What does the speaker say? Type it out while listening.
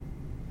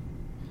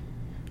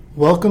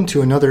Welcome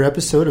to another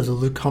episode of the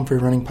Luke Humphrey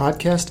Running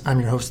Podcast.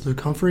 I'm your host,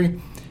 Luke Humphrey,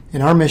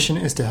 and our mission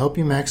is to help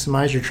you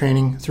maximize your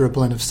training through a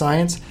blend of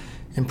science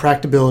and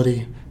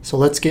practicability. So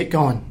let's get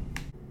going.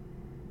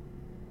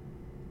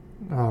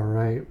 All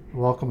right,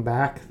 welcome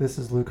back. This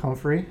is Luke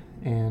Humphrey,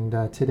 and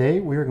today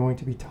we are going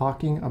to be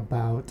talking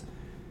about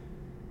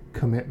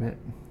commitment.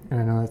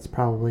 And I know that's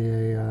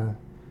probably a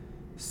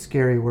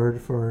scary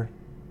word for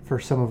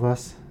some of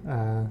us,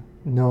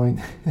 knowing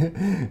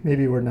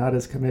maybe we're not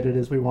as committed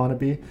as we want to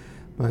be.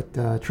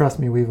 But trust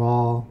me, we've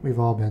all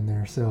been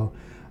there. So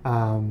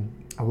I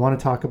want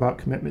to talk about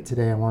commitment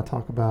today. I want to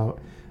talk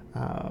about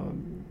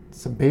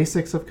some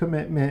basics of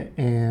commitment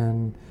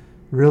and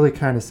really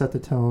kind of set the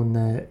tone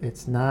that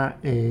it's not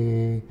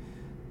a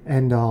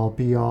end-all,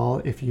 be-all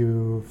if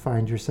you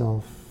find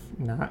yourself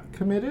not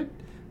committed,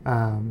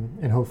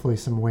 and hopefully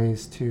some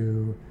ways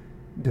to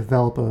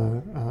develop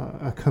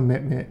a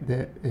commitment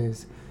that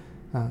is,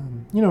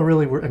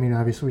 really,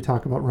 obviously we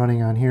talk about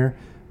running on here,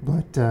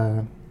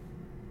 but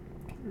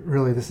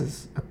really this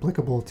is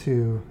applicable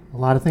to a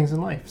lot of things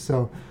in life.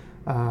 So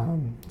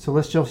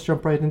let's just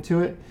jump right into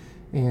it.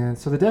 And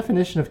so the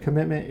definition of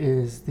commitment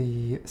is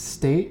the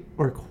state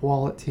or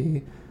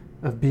quality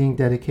of being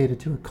dedicated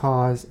to a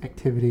cause,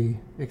 activity,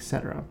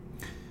 etc.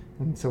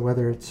 And so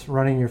whether it's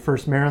running your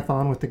first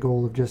marathon with the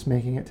goal of just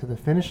making it to the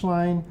finish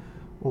line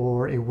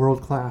or a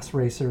world-class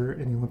racer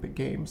in the Olympic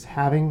Games,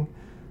 having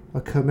a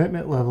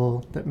commitment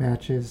level that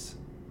matches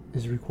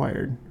is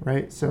required,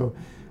 right? So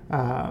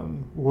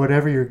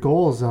whatever your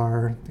goals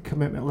are, the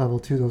commitment level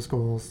to those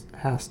goals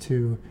has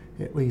to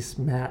at least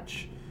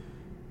match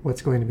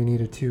what's going to be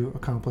needed to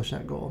accomplish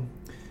that goal.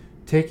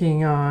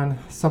 Taking on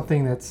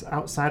something that's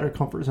outside our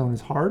comfort zone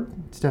is hard.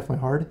 It's definitely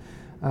hard.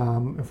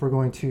 If we're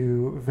going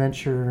to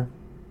venture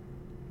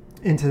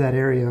into that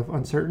area of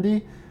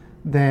uncertainty,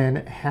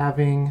 then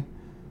having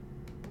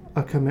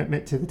a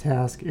commitment to the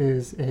task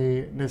is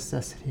a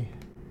necessity.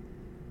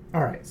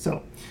 All right,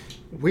 so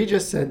we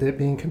just said that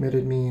being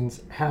committed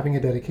means having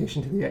a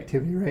dedication to the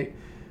activity, right?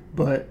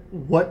 But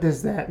what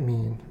does that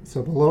mean?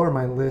 So below are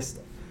my list.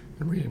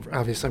 I'm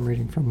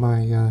reading from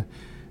my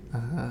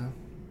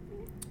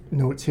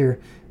notes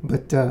here,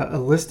 but a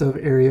list of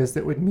areas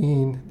that would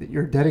mean that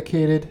you're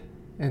dedicated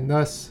and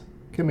thus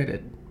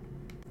committed.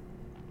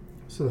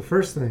 So the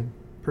first thing,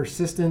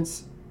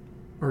 persistence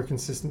or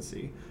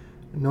consistency.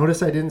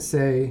 Notice I didn't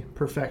say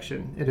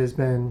perfection. It's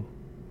been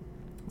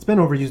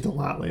overused a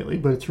lot lately,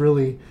 but it's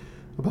really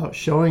about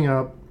showing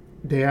up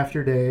day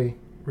after day,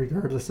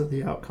 regardless of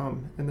the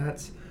outcome. And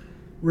that's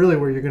really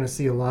where you're going to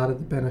see a lot of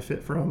the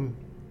benefit from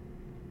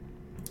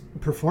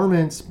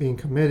performance, being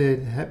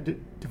committed,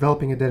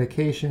 developing a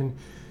dedication.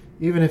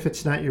 Even if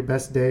it's not your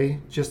best day,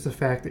 just the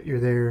fact that you're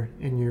there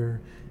and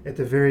you're at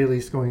the very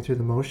least going through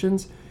the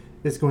motions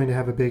is going to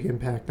have a big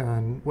impact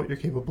on what you're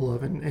capable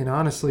of. And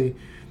honestly,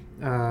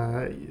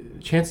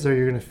 chances are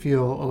you're going to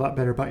feel a lot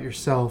better about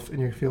yourself and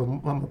you're going to feel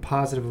a lot more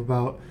positive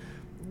about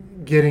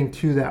getting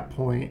to that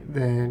point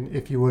than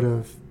if you would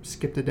have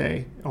skipped a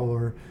day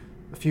or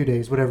a few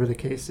days, whatever the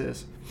case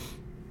is.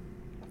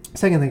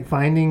 Second thing,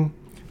 finding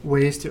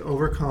ways to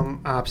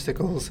overcome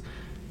obstacles.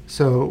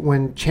 So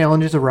when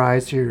challenges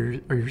arise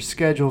or your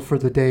schedule for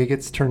the day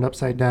gets turned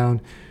upside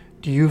down,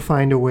 do you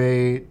find a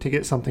way to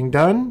get something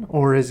done,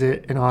 or is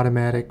it an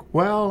automatic,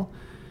 well,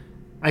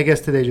 I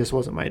guess today just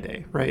wasn't my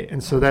day, right?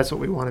 And so that's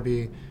what we want to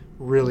be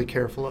really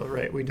careful of,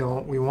 right? We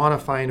want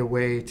to find a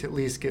way to at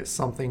least get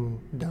something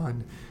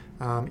done.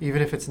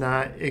 Even if it's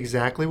not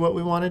exactly what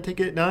we wanted to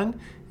get done,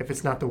 if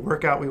it's not the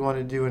workout we want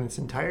to do in its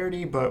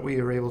entirety, but we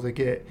are able to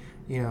get,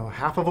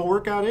 half of a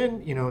workout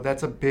in,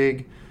 that's a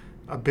big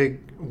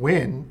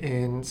win.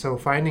 And so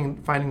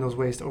finding those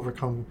ways to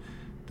overcome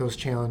those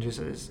challenges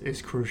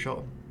is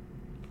crucial.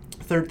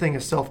 Third thing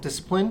is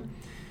self-discipline.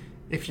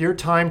 If your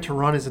time to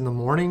run is in the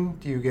morning,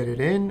 do you get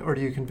it in, or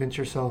do you convince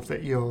yourself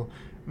that you'll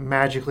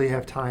magically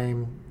have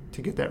time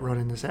to get that run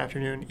in this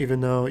afternoon,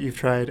 even though you've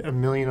tried a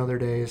million other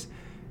days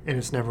and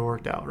it's never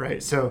worked out,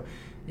 right? So,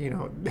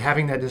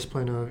 having that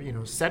discipline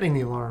of, setting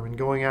the alarm and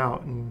going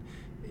out and,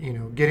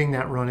 getting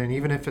that run in,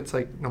 even if it's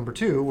like number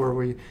 2, where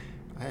we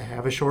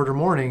have a shorter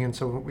morning and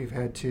so we've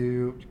had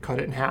to cut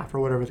it in half or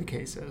whatever the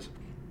case is.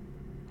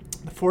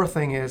 The fourth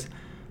thing is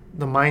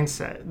the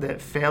mindset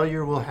that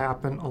failure will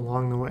happen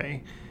along the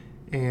way.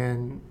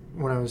 And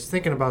when I was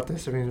thinking about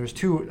this, there's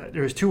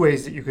two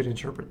ways that you could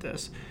interpret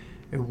this.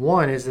 And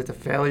one is that the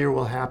failure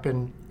will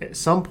happen at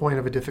some point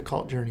of a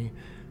difficult journey,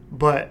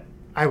 but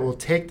I will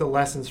take the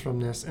lessons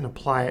from this and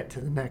apply it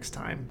to the next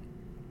time.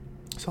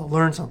 So I'll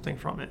learn something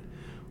from it.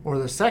 Or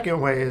the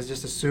second way is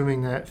just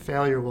assuming that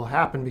failure will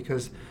happen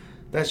because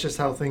that's just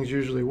how things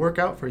usually work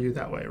out for you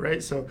that way,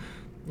 right? So,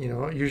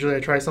 usually I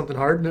try something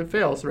hard and it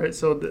fails, right?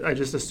 So I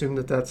just assume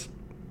that that's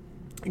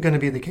going to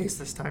be the case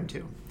this time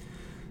too.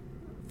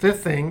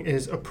 Fifth thing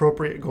is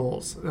appropriate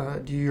goals.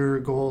 Do your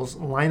goals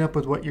line up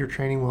with what your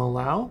training will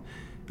allow?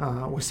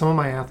 With some of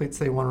my athletes,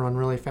 they want to run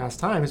really fast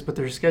times, but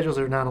their schedules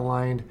are not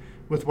aligned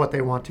with what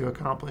they want to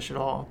accomplish at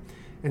all.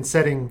 And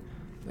setting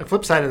The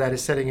flip side of that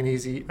is setting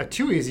a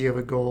too easy of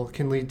a goal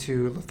can lead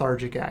to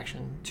lethargic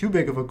action. Too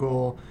big of a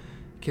goal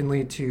can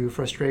lead to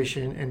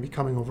frustration and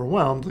becoming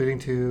overwhelmed, leading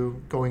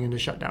to going into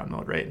shutdown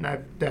mode, right? And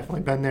I've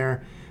definitely been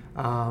there,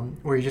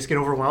 where you just get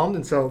overwhelmed.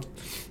 And so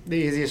the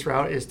easiest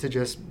route is to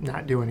just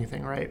not do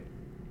anything, right?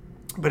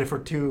 But if we're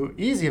too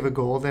easy of a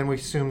goal, then we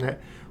assume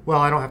that, well,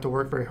 I don't have to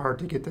work very hard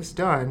to get this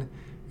done.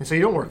 And so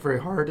you don't work very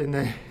hard, and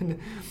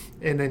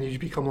then you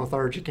become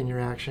lethargic in your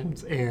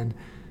actions, and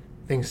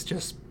things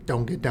just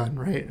don't get done,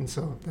 right? And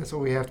so that's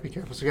what we have to be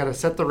careful. So we got to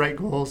set the right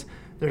goals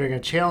that are going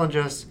to challenge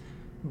us,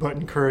 but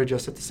encourage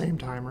us at the same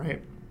time,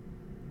 right?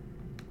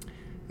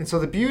 And so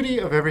the beauty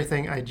of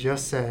everything I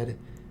just said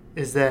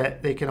is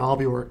that they can all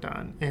be worked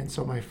on. And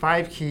so my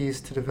 5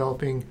 keys to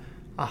developing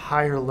a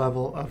higher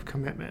level of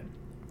commitment.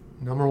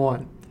 Number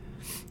 1,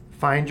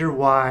 find your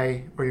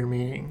why or your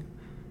meaning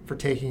for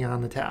taking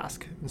on the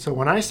task. And so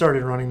when I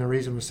started running, the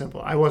reason was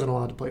simple. I wasn't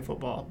allowed to play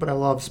football, but I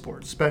love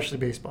sports, especially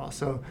baseball.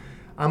 So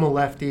I'm a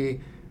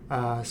lefty,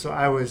 so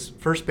I was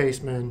first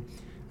baseman.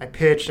 I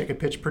pitched. I could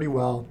pitch pretty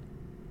well.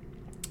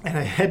 And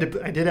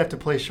I did have to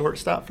play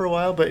shortstop for a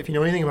while, but if you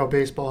know anything about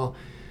baseball,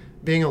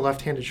 being a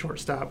left-handed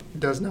shortstop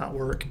does not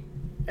work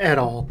at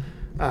all.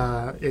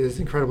 It is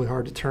incredibly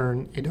hard to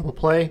turn a double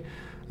play.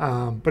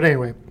 But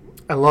anyway,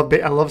 I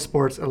love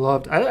sports. I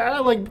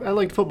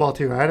liked football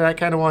too. I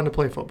kind of wanted to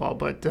play football,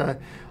 but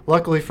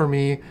luckily for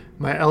me,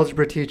 my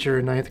algebra teacher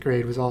in 9th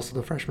grade was also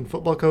the freshman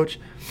football coach,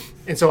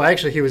 and so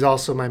he was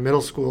also my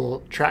middle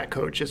school track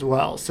coach as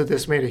well. So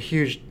this made a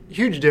huge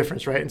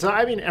difference, right? And so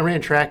I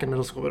ran track in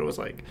middle school, but it was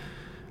like,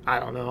 I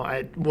don't know.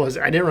 I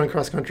didn't run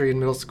cross country in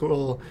middle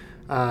school.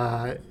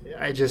 I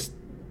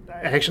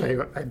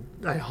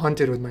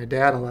hunted with my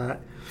dad a lot,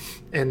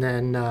 and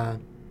then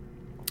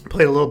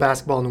played a little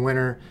basketball in the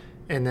winter,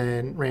 and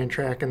then ran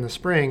track in the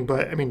spring.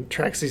 But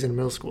track season in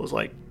middle school is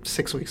like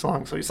 6 weeks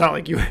long, so it's not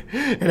like you.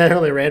 And I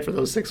only ran for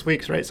those 6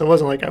 weeks, right? So it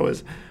wasn't like I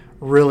was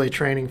really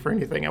training for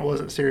anything. I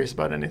wasn't serious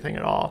about anything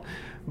at all.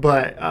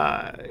 But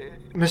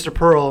Mr.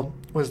 Pearl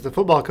was the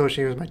football coach.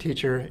 He was my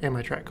teacher and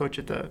my track coach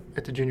at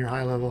the junior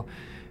high level.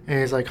 And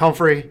he's like,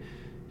 Humphrey,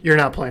 you're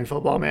not playing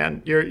football,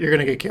 man. You're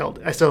gonna get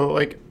killed. So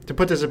like, to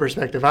put this in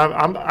perspective,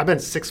 I've been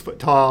 6 foot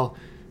tall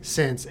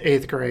since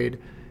 8th grade,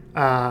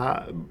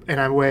 and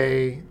I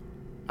weigh,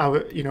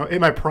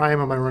 in my prime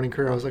of my running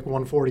career, I was like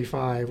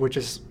 145, which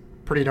is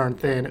pretty darn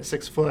thin at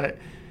 6 foot.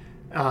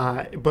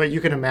 But you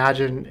can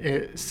imagine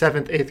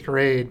 7th, 8th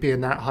grade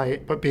being that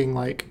height, but being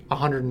like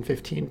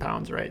 115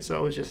 pounds, right? So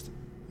it was just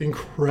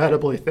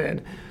incredibly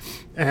thin.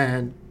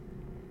 And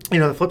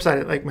the flip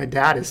side, like my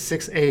dad is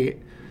 6'8".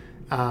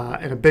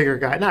 And a bigger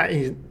guy,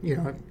 he's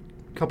a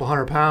couple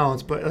hundred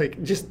pounds, but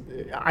like just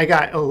I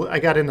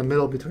got in the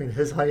middle between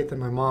his height and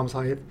my mom's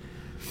height,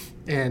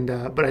 and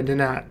but I did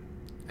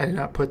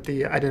not put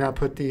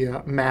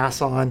the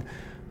mass on,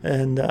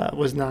 and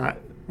was not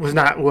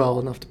well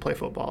enough to play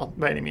football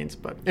by any means.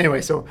 But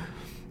anyway, so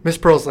Miss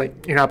Pearl's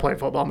like, you're not playing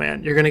football,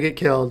 man. You're gonna get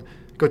killed.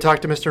 Go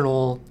talk to Mr.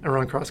 Knoll and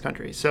run cross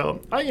country. So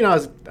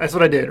that's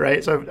what I did,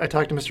 right? So I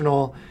talked to Mr.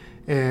 Knoll,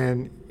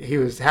 and he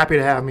was happy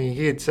to have me.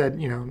 He had said,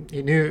 he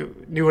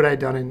knew what I'd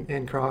done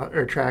in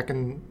track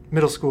in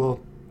middle school,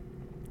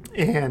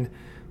 and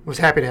was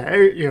happy to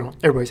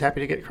everybody's happy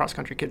to get cross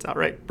country kids out,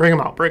 right? Bring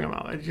them out.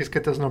 Just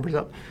get those numbers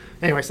up.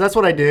 Anyway, so that's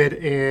what I did.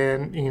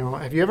 And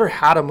have you ever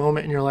had a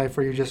moment in your life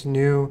where you just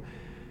knew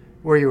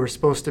where you were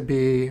supposed to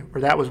be,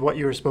 or that was what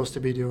you were supposed to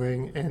be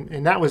doing?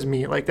 And that was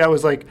me. Like, that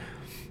was like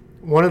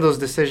one of those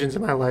decisions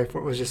in my life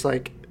where it was just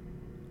like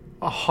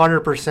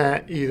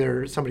 100%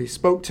 either somebody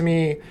spoke to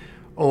me,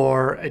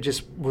 or I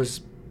just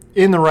was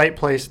in the right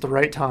place at the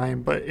right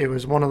time. But it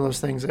was one of those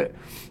things that,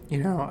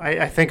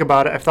 I think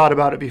about it. I've thought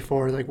about it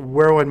before. Like,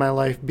 where would my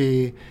life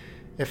be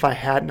if I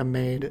hadn't have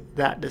made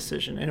that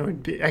decision? And it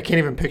would be, I can't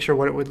even picture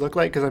what it would look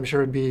like, because I'm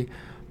sure it'd be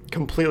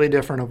completely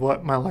different of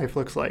what my life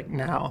looks like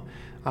now,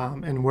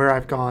 and where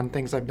I've gone,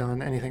 things I've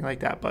done, anything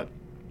like that. But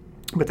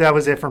that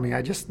was it for me.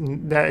 I just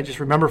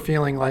remember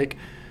feeling like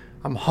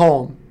I'm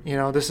home.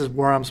 This is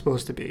where I'm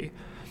supposed to be.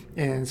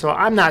 And so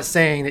I'm not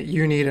saying that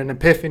you need an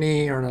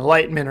epiphany or an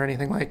enlightenment or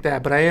anything like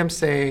that, but I am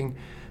saying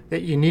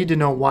that you need to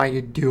know why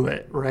you do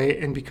it, right?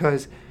 And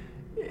because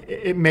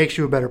it makes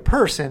you a better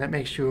person, it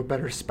makes you a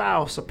better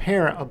spouse, a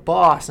parent, a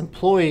boss,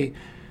 employee,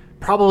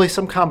 probably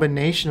some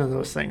combination of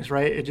those things,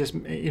 right? It just,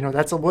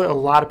 that's what a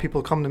lot of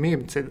people come to me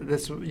and say,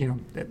 this,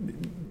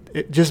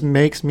 it just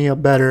makes me a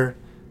better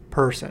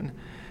person.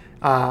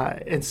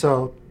 And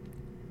so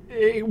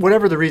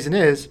whatever the reason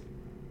is,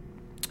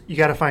 you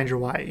got to find your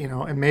why,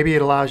 and maybe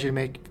it allows you to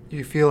make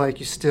you feel like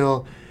you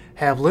still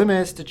have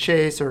limits to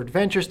chase or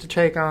adventures to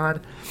take on.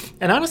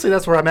 And honestly,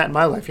 that's where I'm at in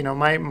my life. I'm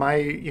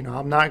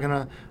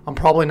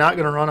probably not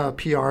going to run a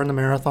PR in the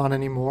marathon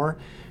anymore,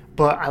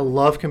 but I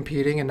love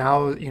competing. And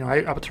now,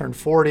 I'll turn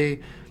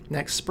 40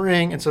 next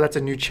spring. And so that's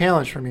a new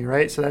challenge for me,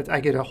 right? So that I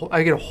get a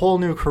whole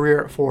new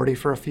career at 40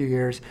 for a few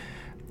years.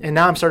 And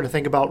now I'm starting to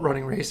think about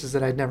running races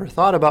that I'd never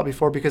thought about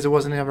before, because it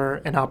wasn't ever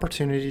an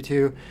opportunity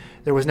to.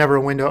 There was never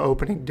a window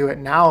opening to do it.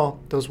 Now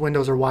those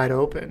windows are wide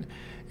open.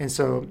 And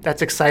so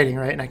that's exciting,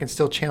 right? And I can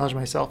still challenge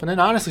myself. And then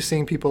honestly,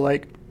 seeing people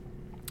like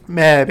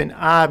Meb and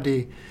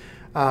Abdi,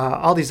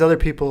 all these other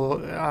people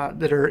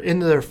that are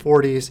into their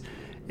 40s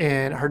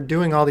and are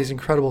doing all these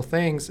incredible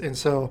things. And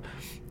so,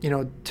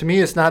 to me,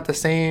 it's not the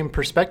same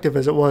perspective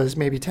as it was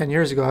maybe 10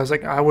 years ago. I was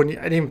like, I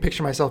didn't even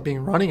picture myself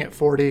being running at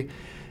 40.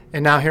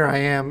 And now here I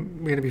am,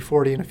 I'm going to be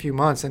 40 in a few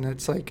months. And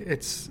it's like,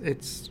 it's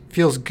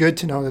feels good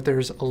to know that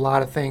there's a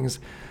lot of things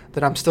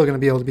that I'm still going to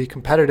be able to be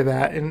competitive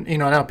at. And,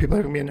 now people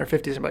are going to be in their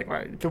 50s and be like,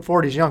 well,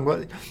 40 is young.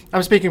 But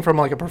I'm speaking from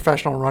like a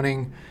professional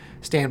running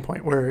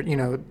standpoint where,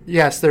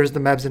 yes, there's the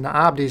Mebs and the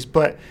Abdis,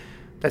 but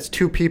that's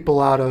two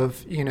people out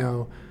of,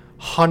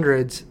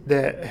 hundreds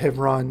that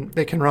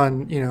can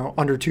run,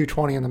 under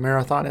 220 in the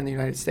marathon in the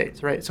United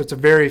States, right? So it's a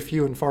very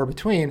few and far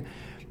between,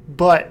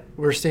 but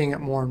we're seeing it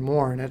more and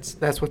more, and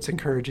that's what's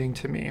encouraging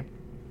to me.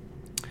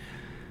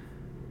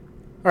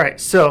 All right,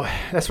 so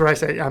that's where I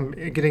say I'm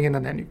getting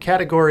into that new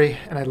category,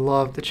 and I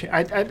love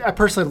I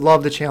personally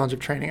love the challenge of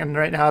training. And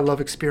right now I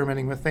love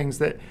experimenting with things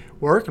that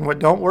work and what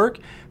don't work,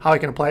 how I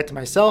can apply it to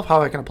myself,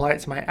 how I can apply it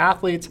to my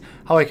athletes,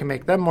 how I can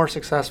make them more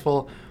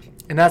successful.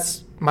 And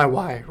that's my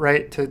why,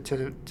 right?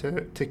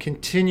 To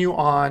continue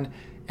on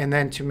and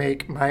then to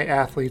make my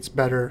athletes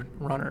better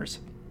runners.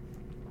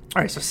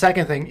 All right, so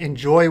second thing,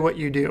 enjoy what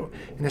you do.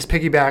 And this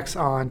piggybacks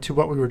on to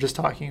what we were just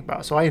talking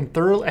about. So I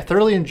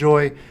thoroughly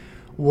enjoy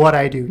what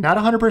I do. Not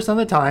 100% of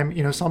the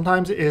time.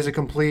 Sometimes it is a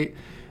complete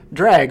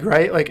drag,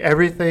 right? Like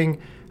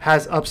everything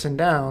has ups and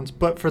downs.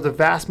 But for the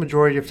vast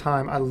majority of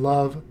time, I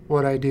love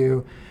what I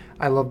do.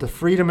 I love the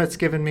freedom it's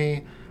given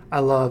me. I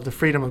love the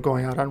freedom of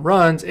going out on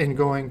runs and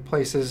going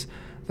places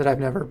that I've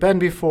never been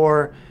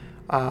before.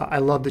 I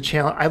love the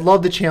challenge. I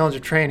love the challenge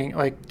of training.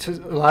 A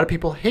lot of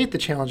people hate the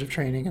challenge of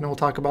training, and we'll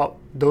talk about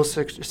those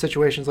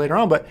situations later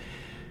on. But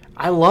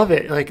I love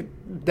it. Like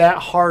that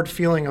hard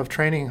feeling of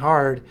training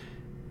hard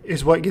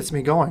is what gets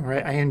me going,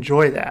 right? I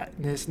enjoy that.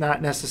 And it's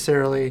not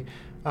necessarily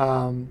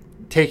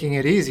taking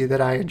it easy that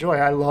I enjoy.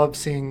 I love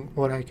seeing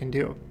what I can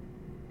do.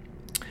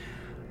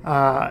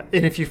 And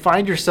if you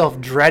find yourself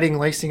dreading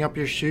lacing up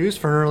your shoes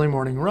for an early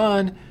morning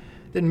run,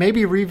 then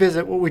maybe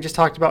revisit what we just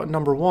talked about in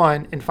number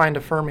 1 and find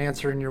a firm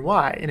answer in your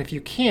why. And if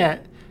you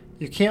can't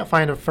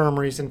find a firm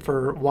reason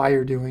for why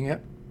you're doing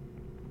it,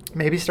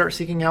 maybe start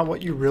seeking out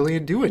what you really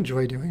do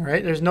enjoy doing,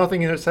 right? There's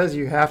nothing that says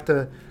you have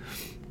to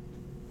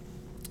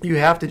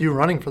do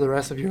running for the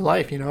rest of your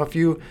life. If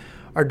you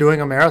are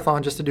doing a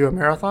marathon just to do a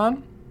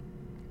marathon,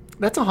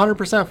 that's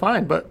 100%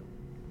 fine, but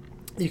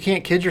you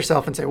can't kid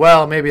yourself and say,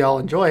 well, maybe I'll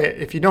enjoy it.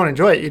 If you don't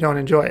enjoy it, you don't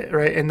enjoy it,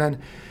 right? And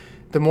then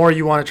the more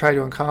you want to try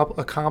to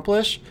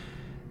accomplish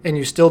and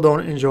you still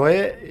don't enjoy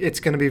it, it's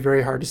going to be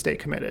very hard to stay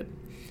committed.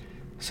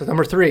 So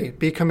number 3,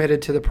 be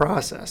committed to the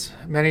process.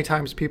 Many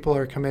times people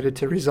are committed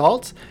to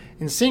results,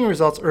 and seeing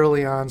results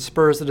early on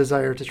spurs the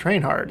desire to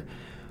train hard.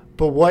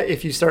 But what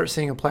if you start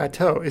seeing a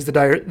plateau? Is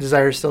the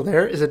desire still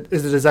there? Is the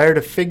desire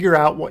to figure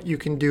out what you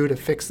can do to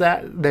fix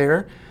that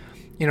there?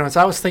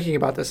 So I was thinking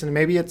about this, and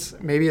maybe it's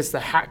the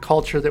hack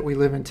culture that we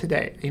live in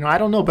today. I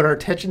don't know, but our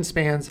attention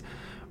spans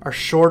are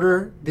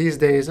shorter these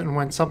days, and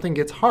when something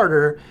gets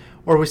harder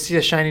or we see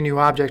a shiny new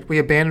object, we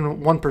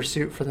abandon one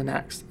pursuit for the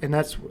next. And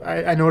that's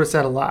I notice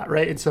that a lot,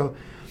 right? And so,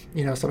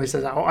 somebody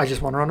says, "Oh, I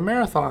just want to run a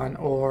marathon,"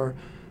 or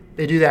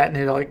they do that and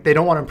they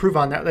don't want to improve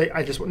on that.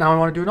 Now I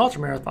want to do an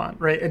ultra marathon,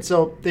 right? And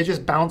so they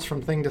just bounce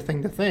from thing to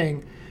thing to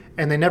thing,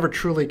 and they never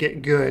truly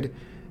get good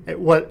at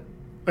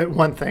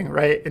one thing,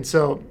 right? And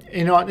so,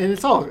 and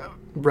it's all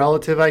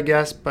relative, I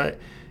guess, but,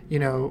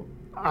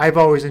 I've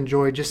always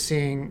enjoyed just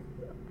seeing,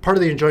 part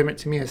of the enjoyment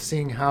to me is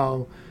seeing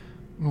how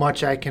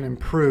much I can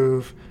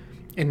improve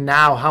and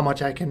now how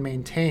much I can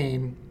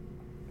maintain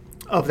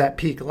of that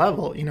peak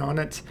level, and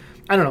it's,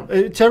 I don't know,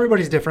 it's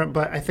everybody's different,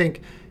 but I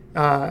think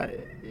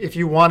if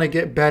you want to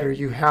get better,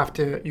 you have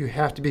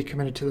to be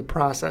committed to the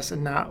process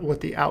and not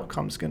what the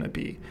outcome's going to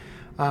be.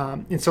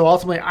 And so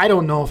ultimately, I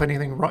don't know if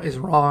anything is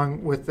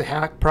wrong with the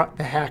hack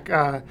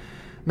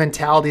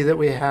mentality that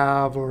we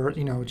have, or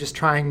just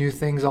trying new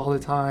things all the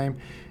time.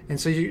 And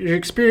so you're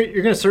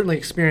going to certainly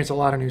experience a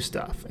lot of new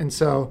stuff. And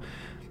so,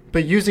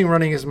 but using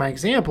running as my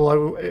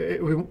example,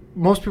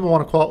 most people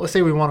want to let's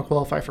say we want to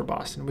qualify for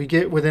Boston. We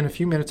get within a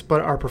few minutes, but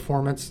our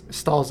performance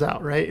stalls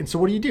out, right? And so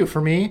what do?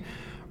 For me,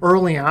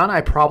 early on, I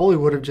probably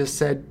would have just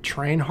said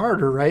train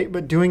harder, right?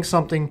 But doing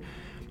something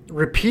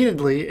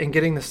repeatedly and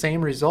getting the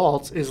same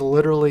results is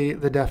literally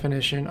the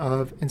definition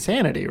of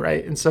insanity,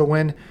 right? And so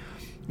when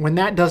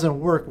that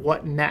doesn't work,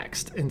 what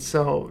next? And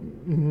so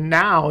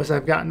now, as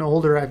I've gotten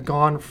older, I've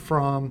gone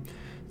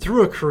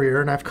through a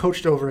career, and I've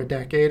coached over a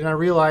decade, and I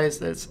realize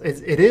that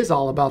it is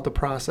all about the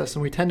process,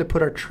 and we tend to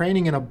put our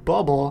training in a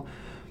bubble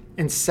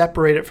and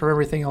separate it from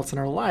everything else in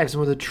our lives.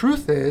 And where the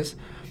truth is,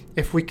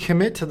 if we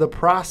commit to the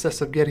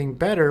process of getting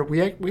better, we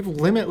have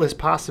limitless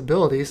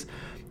possibilities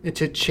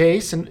to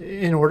chase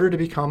in order to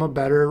become a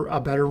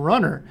better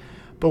runner.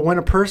 But when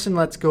a person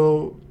lets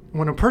go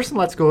of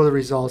the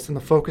results and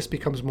the focus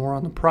becomes more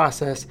on the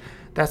process,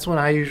 that's when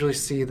I usually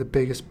see the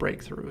biggest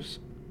breakthroughs.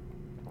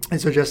 And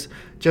so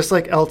just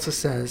like Elsa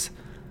says,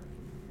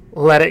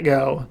 let it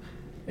go.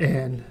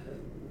 and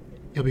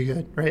you'll be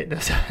good, right?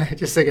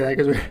 Just thinking that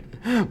because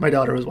my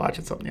daughter was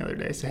watching something the other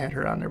day, so I had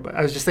her on there. But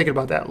I was just thinking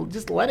about that.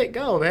 Just let it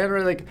go, man.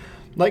 Or like,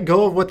 let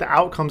go of what the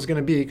outcome's going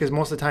to be, because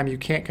most of the time you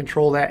can't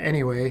control that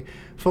anyway.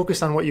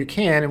 Focus on what you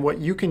can and what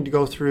you can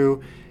go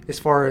through as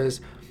far as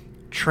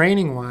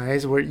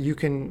training-wise, where you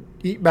can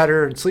eat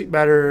better and sleep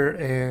better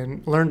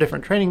and learn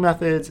different training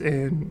methods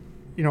and,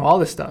 all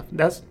this stuff.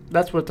 That's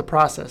what the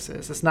process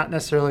is. It's not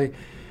necessarily,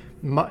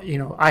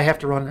 I have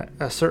to run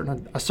a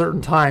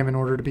certain time in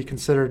order to be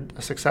considered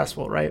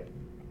successful, right?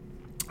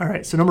 All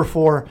right, so number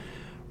 4,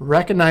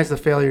 recognize that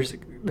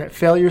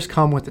failures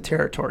come with the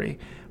territory,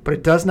 but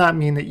it does not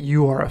mean that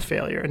you are a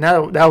failure. And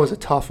that was a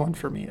tough one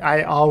for me.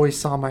 I always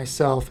saw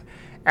myself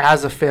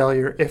as a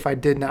failure if I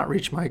did not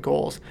reach my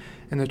goals.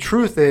 And the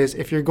truth is,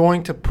 if you're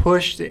going to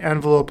push the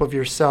envelope of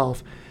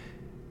yourself,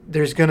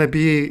 there's going to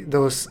be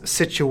those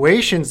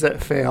situations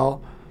that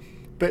fail,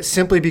 but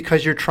simply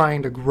because you're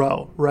trying to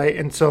grow, right?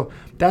 And so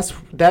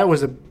that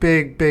was a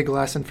big, big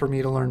lesson for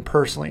me to learn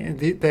personally. And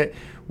that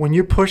when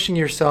you're pushing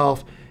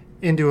yourself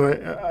into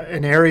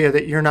an area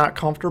that you're not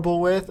comfortable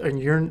with,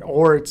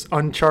 or it's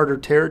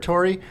uncharted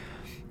territory,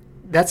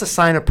 that's a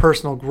sign of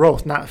personal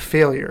growth, not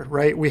failure,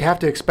 right? We have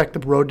to expect the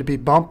road to be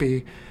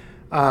bumpy.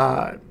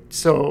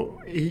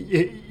 So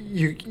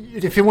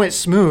if it went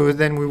smooth,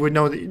 then we would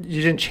know that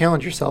you didn't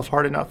challenge yourself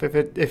hard enough. If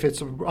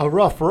it's a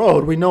rough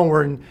road, we know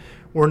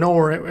we're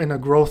nowhere in a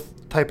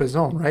growth type of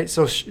zone, right?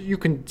 So you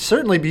can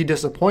certainly be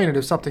disappointed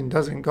if something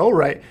doesn't go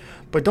right,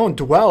 but don't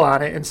dwell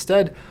on it.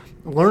 Instead,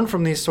 learn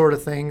from these sort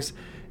of things,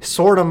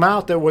 sort them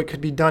out that what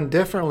could be done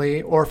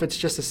differently, or if it's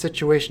just a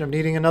situation of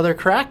needing another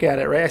crack at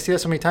it, right? I see that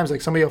so many times.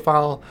 Like somebody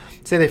will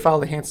say they follow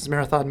the Hanson's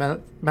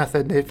Marathon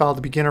method, they follow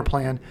the beginner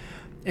plan,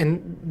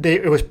 and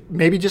it was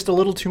maybe just a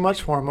little too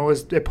much for them.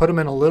 It put them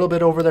in a little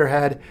bit over their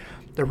head.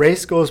 The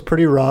race goes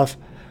pretty rough,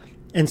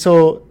 and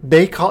so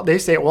they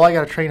say, well, I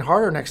got to train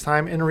harder next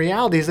time. In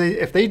reality,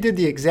 if they did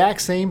the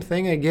exact same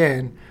thing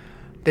again,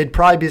 they'd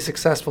probably be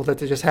successful that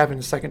they just having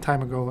a second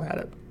time a go at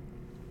it.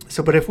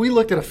 So, but if we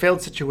looked at a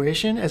failed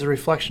situation as a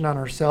reflection on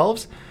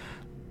ourselves,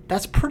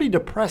 that's pretty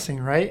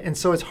depressing, right? And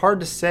so it's hard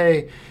to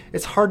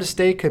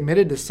stay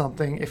committed to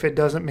something if it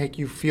doesn't make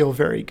you feel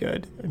very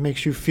good. It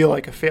makes you feel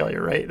like a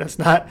failure, right? That's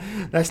not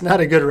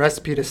a good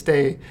recipe to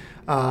stay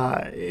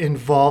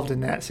involved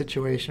in that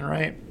situation,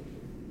 right?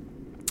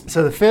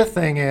 So the 5th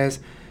thing is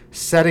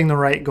setting the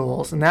right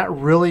goals, and that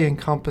really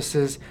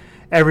encompasses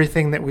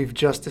everything that we've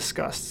just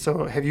discussed.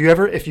 So if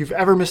you've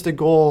ever missed a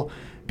goal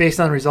based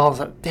on results,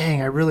 like,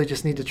 dang, I really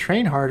just need to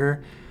train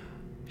harder.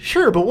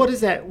 Sure, but what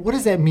does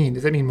that mean?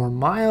 Does that mean more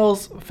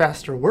miles,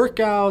 faster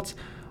workouts?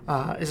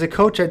 As a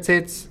coach, I'd say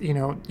it's,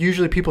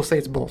 usually people say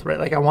it's both, right?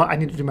 Like I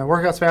need to do my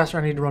workouts faster,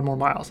 I need to run more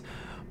miles.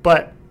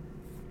 But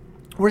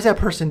what does that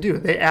person do?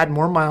 They add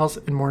more miles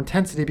and more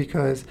intensity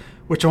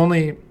which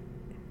only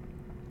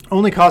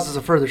causes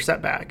a further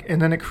setback.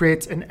 And then it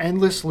creates an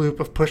endless loop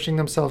of pushing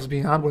themselves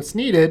beyond what's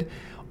needed,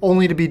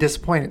 only to be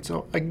disappointed.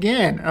 So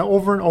again,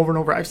 over and over and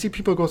over, I've seen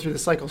people go through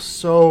this cycle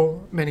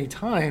so many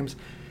times.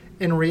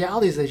 In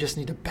reality, they just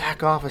need to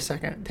back off a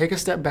second, take a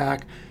step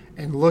back,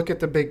 and look at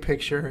the big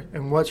picture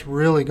and what's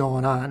really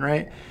going on,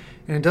 right?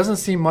 And it doesn't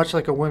seem much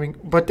like a winning,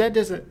 but that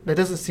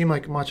doesn't seem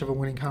like much of a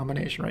winning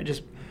combination, right?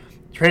 Just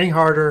training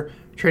harder,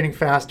 training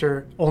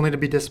faster, only to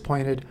be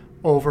disappointed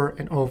over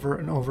and over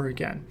and over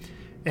again.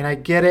 And I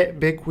get it,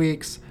 big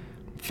weeks,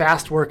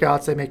 fast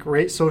workouts, they make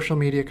great social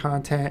media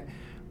content,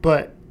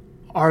 but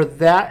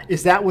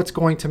is that what's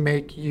going to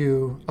make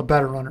you a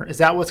better runner? Is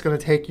that what's going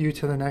to take you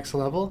to the next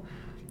level?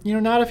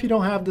 Not if you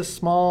don't have the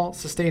small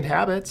sustained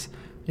habits,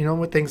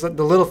 with things like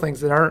the little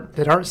things that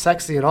aren't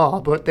sexy at all,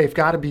 but they've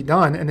got to be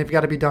done, and they've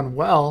got to be done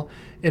well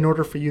in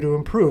order for you to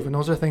improve. And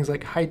those are things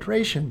like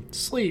hydration,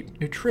 sleep,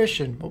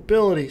 nutrition,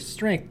 mobility,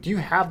 strength. Do you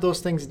have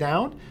those things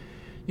down?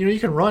 You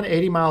can run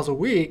 80 miles a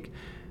week,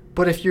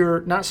 but if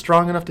you're not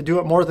strong enough to do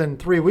it more than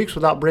 3 weeks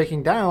without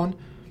breaking down,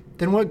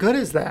 then what good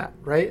is that,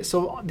 right?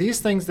 So these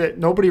things that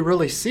nobody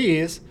really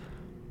sees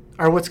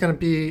are what's going to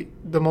be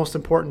the most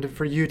important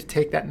for you to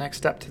take that next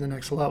step to the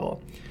next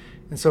level.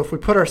 And so if we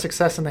put our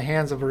success in the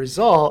hands of a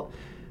result,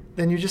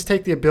 then you just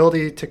take the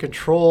ability to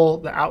control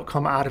the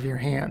outcome out of your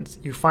hands.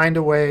 You finding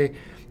a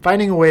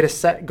way to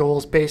set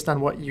goals based on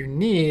what you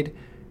need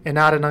and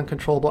not an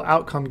uncontrollable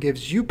outcome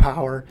gives you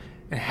power,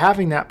 and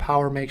having that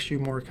power makes you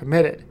more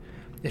committed.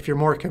 If you're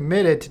more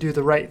committed to do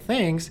the right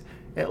things,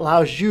 it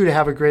allows you to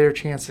have a greater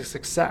chance of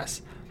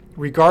success,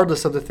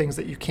 regardless of the things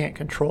that you can't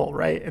control,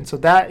 right? And so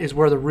that is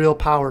where the real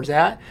power is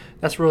at.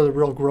 That's where the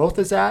real growth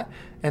is at.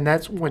 And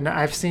that's when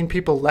I've seen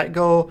people let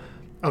go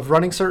of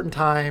running certain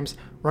times,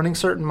 running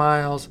certain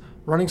miles,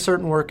 running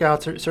certain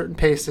workouts or certain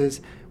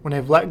paces, when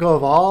they've let go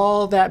of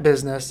all that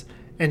business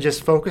and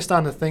just focused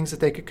on the things that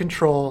they could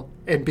control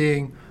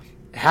and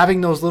having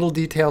those little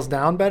details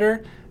down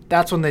better,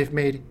 that's when they've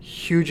made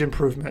huge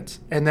improvements.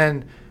 And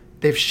then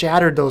they've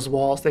shattered those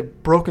walls.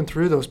 They've broken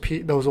through those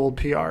old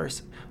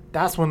PRs.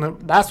 That's when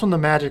the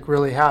magic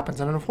really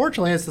happens. And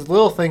unfortunately, it's the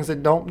little things that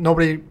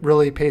nobody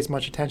really pays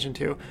much attention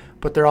to,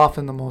 but they're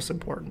often the most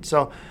important.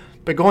 So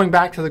But going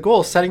back to the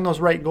goals, setting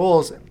those right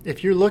goals,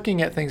 if you're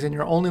looking at things and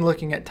you're only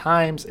looking at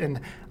times and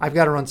I've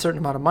got to run a certain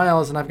amount of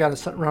miles and I've got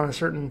to run a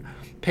certain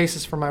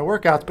paces for my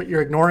workouts, but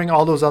you're ignoring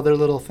all those other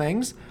little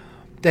things,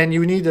 then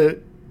you need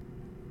to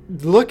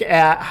look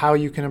at how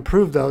you can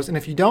improve those. And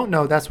if you don't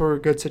know, that's where a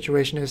good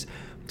situation is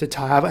to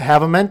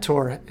have a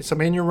mentor,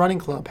 somebody in your running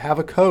club, have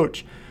a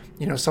coach,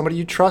 somebody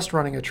you trust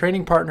running, a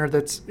training partner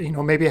that's,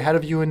 maybe ahead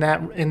of you in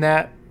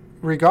that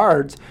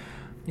regards.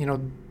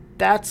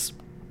 That's,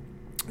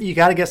 you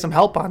got to get some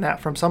help on that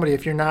from somebody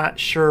if you're not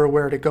sure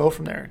where to go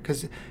from there.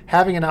 Because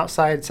having an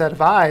outside set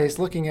of eyes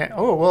looking at,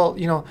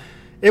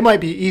 it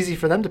might be easy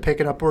for them to pick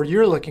it up where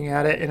you're looking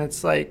at it, and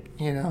it's like,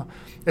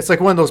 it's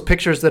like one of those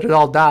pictures that are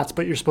all dots,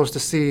 but you're supposed to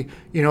see,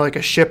 like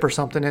a ship or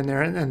something in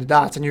there and the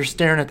dots, and you're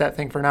staring at that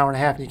thing for an hour and a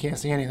half and you can't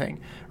see anything,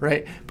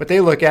 right? But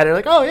they look at it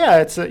like, oh yeah,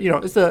 it's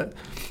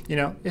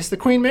it's the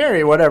Queen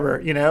Mary, whatever,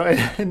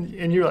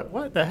 and you're like,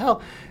 what the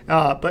hell?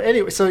 But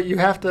anyway, so you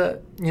have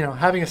to,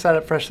 having a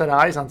fresh set of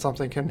eyes on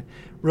something can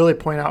really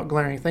point out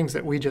glaring things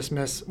that we just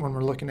miss when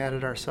we're looking at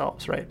it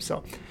ourselves, right?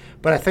 So,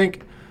 but I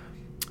think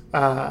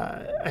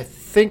the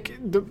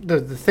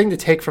thing to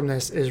take from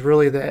this is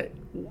really that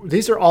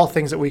these are all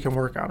things that we can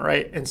work on,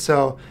 right? And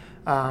so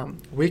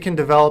we can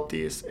develop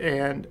these,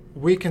 and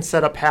we can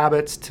set up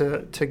habits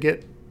to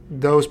get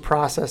those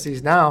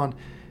processes down.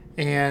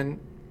 And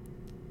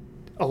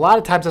a lot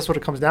of times that's what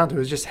it comes down to,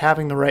 is just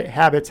having the right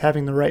habits,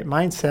 having the right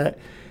mindset,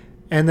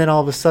 and then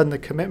all of a sudden the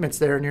commitment's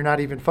there and you're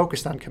not even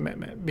focused on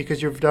commitment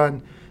because you've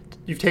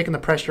taken the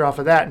pressure off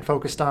of that and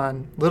focused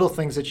on little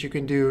things that you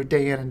can do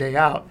day in and day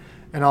out.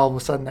 And all of a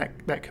sudden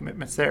that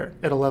commitment's there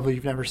at a level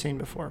you've never seen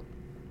before.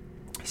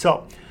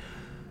 So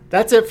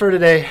that's it for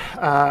today.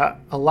 A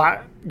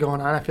lot going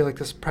on. I feel like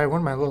this is probably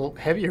one of my little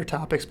heavier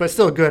topics, but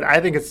still good.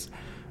 I think it's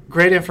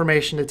great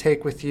information to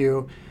take with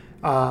you.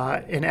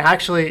 And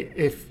actually,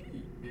 if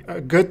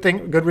a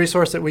good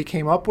resource that we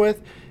came up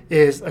with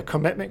is a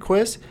commitment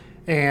quiz.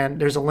 And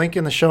there's a link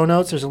in the show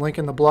notes. There's a link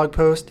in the blog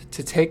post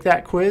to take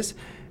that quiz.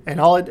 And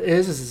all it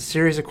is a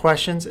series of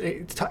questions.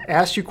 It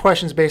asks you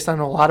questions based on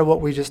a lot of what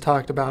we just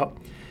talked about.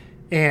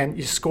 And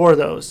you score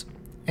those.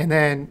 And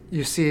then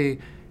you see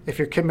if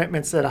your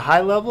commitment's at a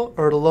high level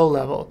or at a low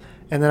level.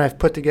 And then I've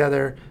put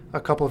together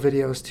a couple of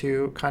videos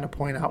to kind of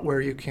point out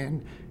where you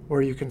can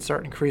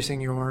start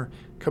increasing your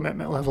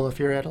commitment level if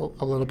you're at a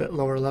little bit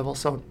lower level.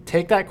 So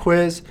take that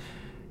quiz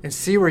and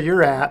see where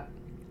you're at.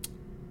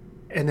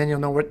 And then you'll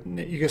know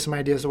you get some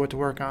ideas of what to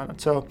work on.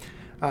 So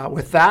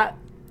with that,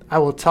 I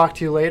will talk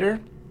to you later.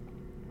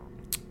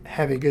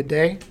 Have a good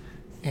day,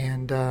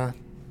 and we'll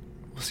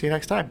see you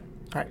next time.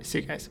 All right, see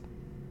you guys.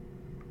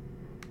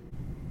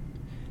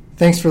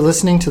 Thanks for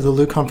listening to the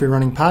Luke Humphrey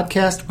Running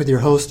Podcast with your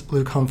host,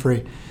 Luke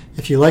Humphrey.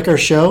 If you like our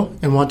show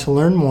and want to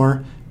learn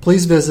more,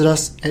 please visit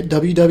us at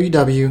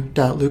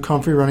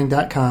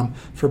www.lukehumphrey.running.com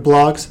for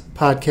blogs,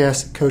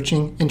 podcasts,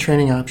 coaching, and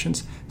training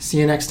options. See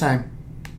you next time.